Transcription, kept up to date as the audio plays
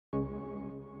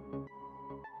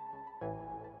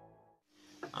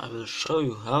I will show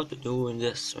you how to do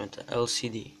this with an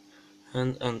LCD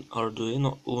and an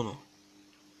Arduino Uno.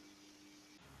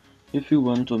 If you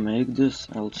want to make this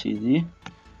LCD,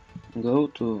 go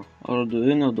to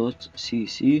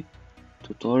arduino.cc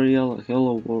tutorial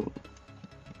hello world,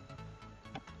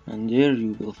 and there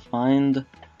you will find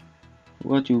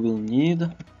what you will need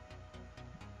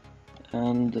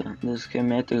and the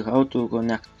schematic how to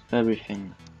connect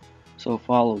everything. So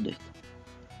follow it.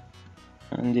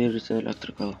 And there is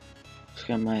electrical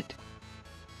schematic.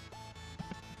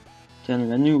 Then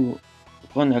when you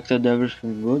connected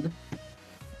everything good,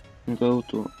 go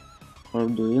to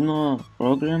Arduino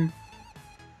program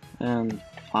and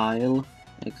file,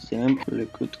 example,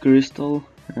 liquid crystal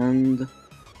and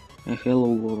a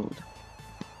hello world.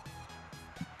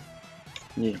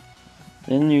 Yeah.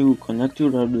 Then you connect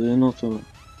your Arduino to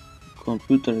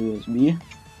computer USB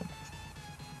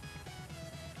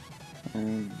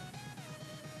and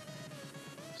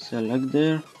select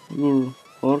there your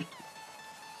port,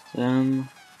 then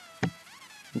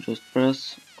just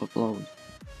press upload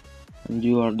and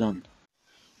you are done.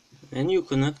 When you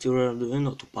connect your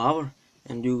Arduino to power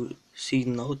and you see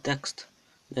no text,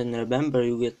 then remember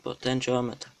you get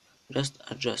potentiometer. Just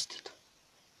adjust it.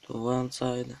 To one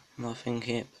side, nothing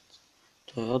happens.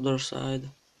 To the other side,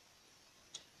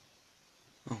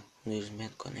 oh, there's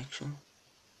bad connection.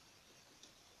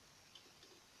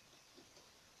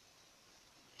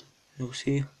 You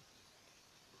see?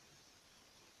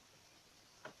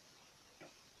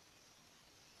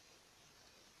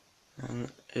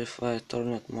 And if I turn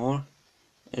it more,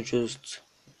 it just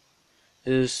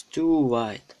is too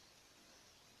wide.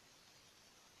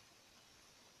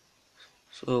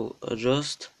 So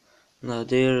adjust. Now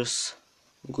there's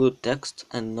good text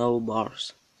and no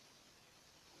bars.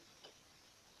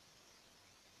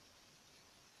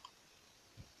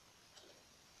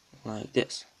 Like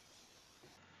this.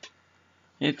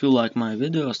 If you like my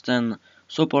videos, then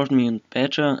support me on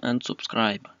Patreon and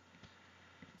subscribe.